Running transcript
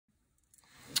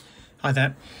Hi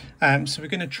there. So we're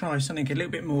going to try something a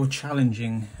little bit more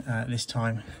challenging this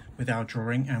time with our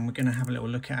drawing, and we're going to have a little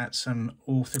look at some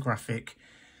orthographic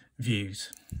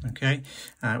views. Okay,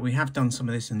 we have done some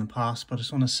of this in the past, but I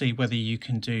just want to see whether you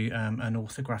can do an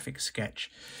orthographic sketch.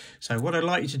 So what I'd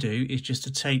like you to do is just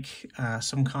to take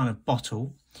some kind of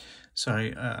bottle. So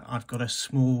I've got a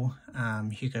small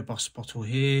Hugo Boss bottle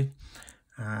here,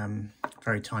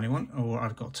 very tiny one, or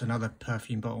I've got another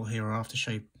perfume bottle here, or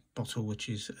aftershave bottle, which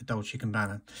is a Dolce &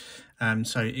 Gabbana.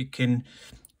 So it can,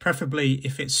 preferably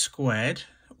if it's squared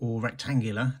or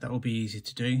rectangular, that will be easy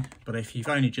to do, but if you've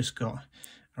only just got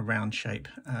a round shape,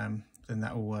 then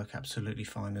that will work absolutely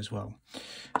fine as well.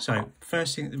 So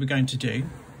first thing that we're going to do,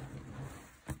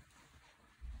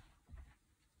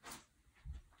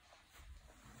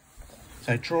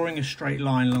 so drawing a straight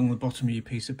line along the bottom of your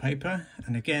piece of paper,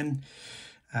 and again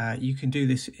you can do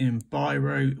this in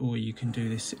biro or you can do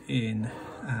this in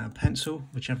pencil,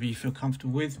 whichever you feel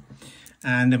comfortable with.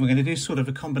 And then we're going to do sort of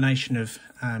a combination of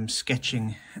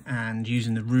sketching and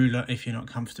using the ruler if you're not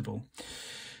comfortable.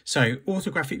 So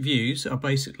orthographic views are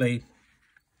basically,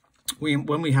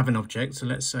 when we have an object, so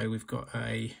let's say we've got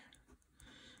a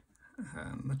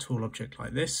tall object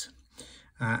like this,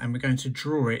 and we're going to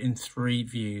draw it in 3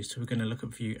 views. So we're going to look at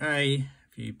view A,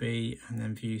 view B, and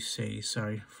then view C.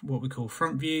 So what we call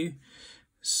front view,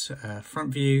 side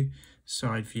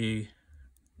view,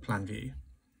 plan view.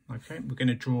 Okay, we're going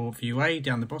to draw view A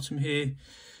down the bottom here,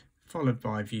 followed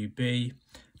by view B,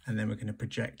 and then we're going to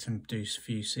project and do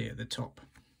view C at the top.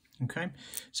 Okay,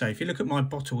 so if you look at my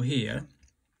bottle here,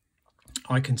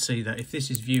 I can see that if this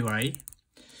is view A,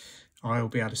 I will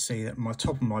be able to see that my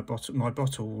top of my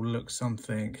bottle will look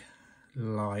something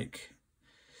like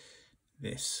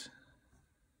this.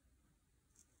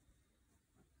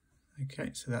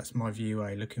 Okay, so that's my view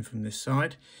A looking from this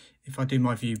side. If I do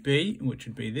my view B, which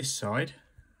would be this side,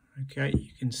 okay,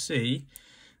 you can see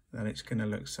that it's going to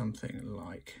look something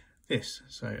like this.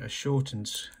 So a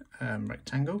shortened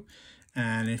rectangle.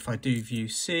 And if I do view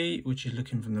C, which is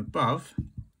looking from above,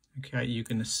 okay, you're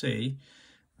going to see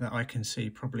that I can see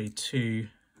probably 2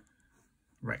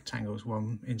 rectangles,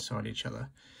 one inside each other.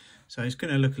 So it's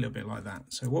going to look a little bit like that.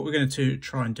 So what we're going to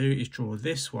try and do is draw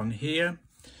this one here,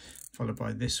 followed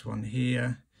by this one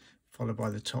here, followed by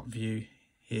the top view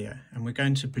here. And we're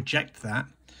going to project that.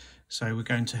 So we're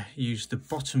going to use the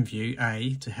bottom view,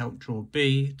 A, to help draw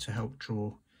B, to help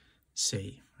draw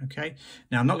C. Okay,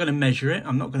 now I'm not going to measure it.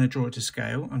 I'm not going to draw it to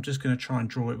scale. I'm just going to try and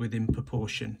draw it within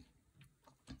proportion.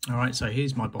 All right, so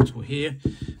here's my bottle here.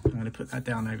 I'm going to put that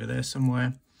down over there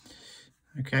somewhere.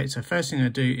 Okay, so first thing I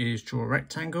do is draw a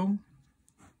rectangle.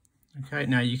 Okay,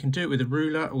 now you can do it with a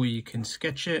ruler or you can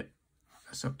sketch it.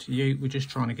 That's up to you. We're just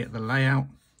trying to get the layout.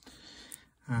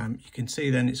 You can see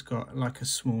then it's got like a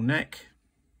small neck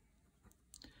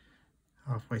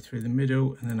halfway through the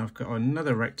middle, and then I've got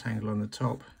another rectangle on the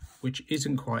top, which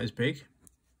isn't quite as big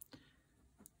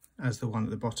as the one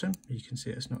at the bottom. You can see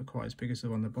it's not quite as big as the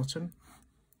one at the bottom,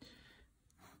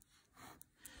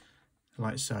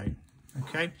 like so.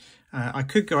 Okay, I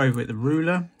could go over with the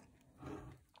ruler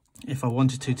if I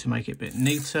wanted to make it a bit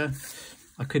neater.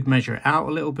 I could measure it out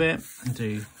a little bit and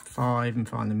do 5 and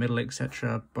find the middle,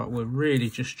 etc. But we're really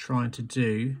just trying to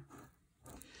do,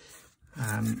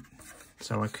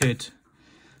 so I could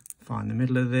find the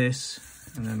middle of this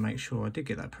and then make sure I did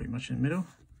get that pretty much in the middle.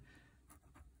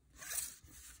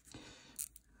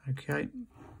 Okay,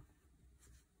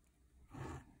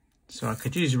 so I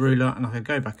could use a ruler and I could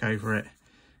go back over it,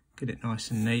 get it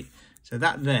nice and neat. So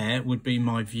that there would be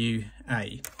my view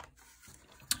A.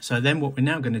 So then what we're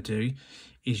now going to do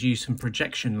is use some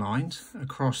projection lines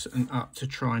across and up to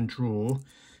try and draw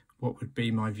what would be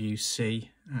my view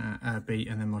C, B,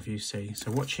 and then my view C.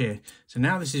 So watch here. So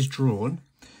now this is drawn,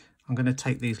 I'm going to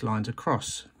take these lines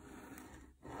across.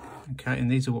 Okay,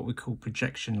 and these are what we call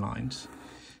projection lines.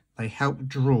 They help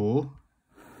draw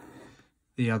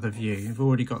the other view. You've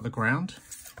already got the ground.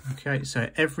 Okay,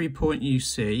 so every point you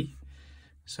see,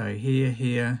 so here,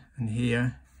 here, and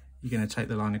here, you're going to take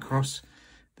the line across.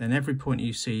 Then every point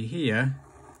you see here,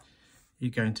 you're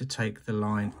going to take the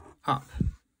line up.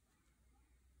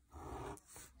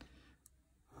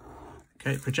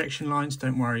 Okay, projection lines,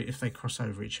 don't worry if they cross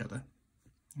over each other.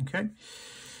 Okay,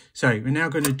 so we're now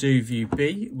going to do view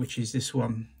B, which is this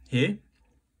one here.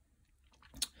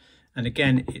 And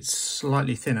again, it's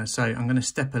slightly thinner, so I'm going to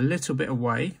step a little bit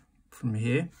away from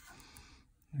here.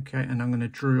 Okay, and I'm going to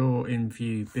draw in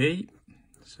view B.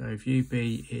 So view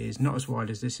B is not as wide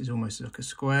as this, it's almost like a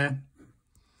square.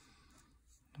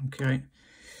 Okay,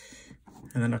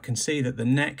 and then I can see that the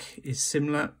neck is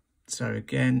similar. So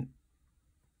again,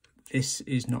 this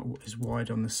is not as wide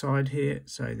on the side here,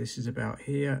 so this is about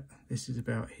here, this is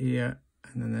about here,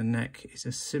 and then the neck is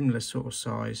a similar sort of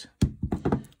size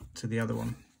to the other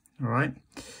one. All right,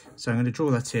 so I'm going to draw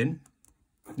that in.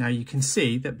 Now you can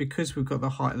see that because we've got the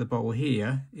height of the bowl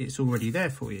here, it's already there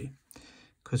for you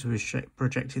because we've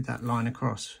projected that line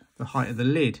across. The height of the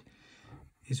lid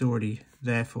is already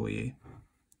there for you.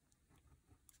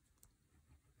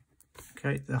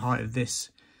 Okay, the height of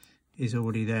this is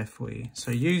already there for you.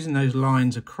 So using those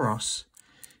lines across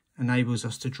enables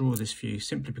us to draw this view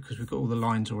simply because we've got all the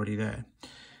lines already there.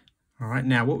 All right,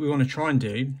 now what we want to try and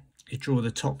do is draw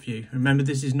the top view. Remember,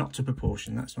 this is not to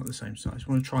proportion, that's not the same size.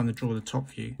 We want to try and draw the top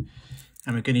view,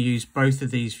 and we're going to use both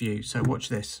of these views. So watch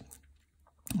this.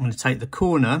 I'm going to take the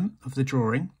corner of the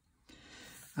drawing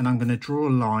and I'm going to draw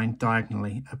a line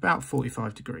diagonally about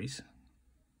 45 degrees.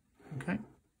 Okay,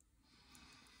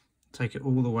 take it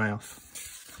all the way off.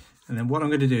 And then what I'm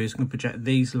going to do is I'm going to project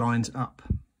these lines up.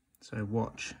 So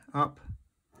watch, up,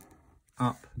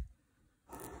 up,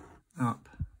 up,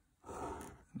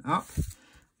 and up.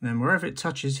 And then wherever it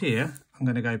touches here, I'm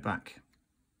going to go back.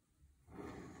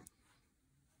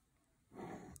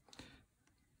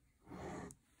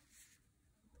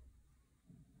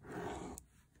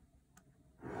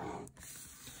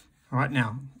 All right,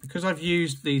 now, because I've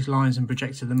used these lines and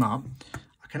projected them up,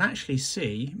 I can actually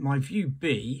see my view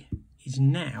B is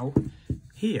now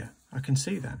here. I can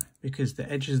see that because the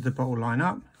edges of the bottle line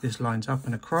up, this lines up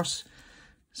and across.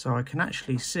 So I can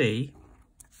actually see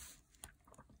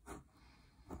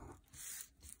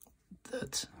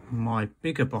that my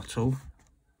bigger bottle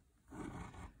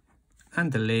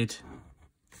and the lid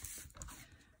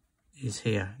is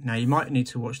here. Now you might need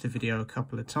to watch the video a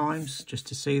couple of times just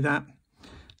to see that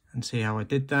and see how I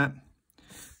did that.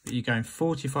 But you're going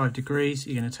 45 degrees,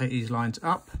 you're going to take these lines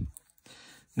up.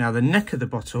 Now the neck of the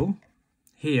bottle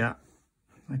here,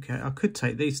 okay, I could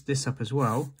take this up as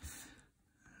well.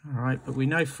 All right, but we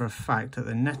know for a fact that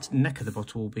the neck of the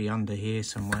bottle will be under here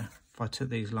somewhere. If I took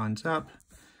these lines up,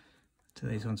 to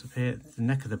these ones up here, the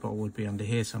neck of the bottle would be under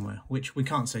here somewhere, which we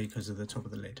can't see because of the top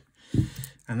of the lid.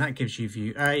 And that gives you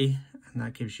view A, and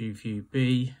that gives you view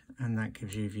B, and that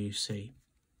gives you view C.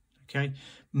 Okay,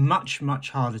 much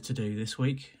harder to do this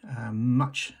week,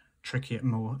 much trickier,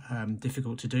 more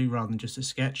difficult to do rather than just a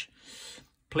sketch.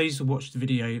 Please watch the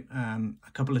video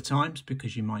a couple of times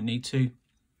because you might need to.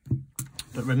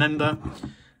 But remember,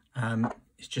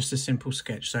 it's just a simple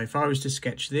sketch. So if I was to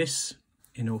sketch this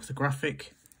in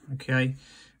orthographic, okay,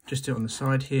 just do it on the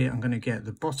side here. I'm going to get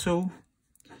the bottle,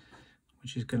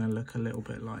 which is going to look a little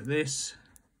bit like this,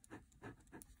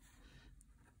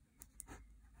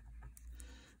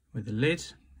 with the lid.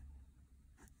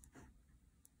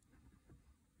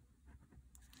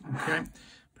 Okay,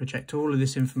 project all of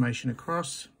this information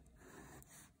across.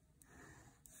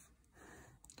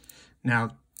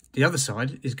 Now the other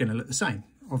side is going to look the same,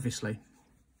 obviously,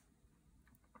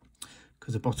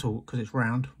 because the bottle, because it's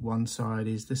round, one side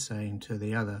is the same to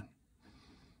the other.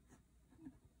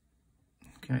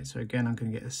 Okay, so again I'm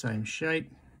going to get the same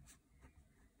shape.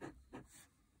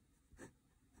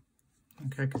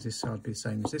 Okay, because this side would be the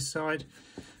same as this side,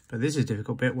 but this is a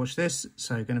difficult bit. Watch this.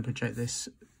 So I'm going to project this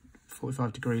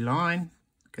 45 degree line,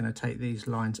 going to take these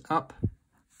lines up.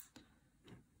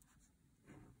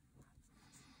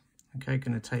 Okay,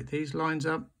 going to take these lines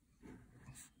up.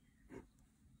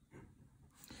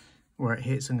 Where it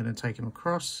hits, I'm going to take them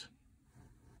across.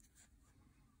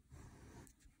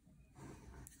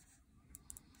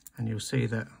 And you'll see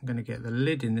that I'm going to get the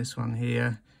lid in this one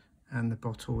here and the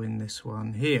bottle in this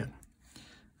one here.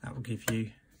 That will give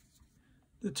you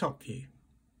the top view.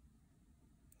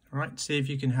 All right, see if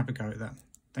you can have a go at that.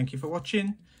 Thank you for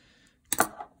watching.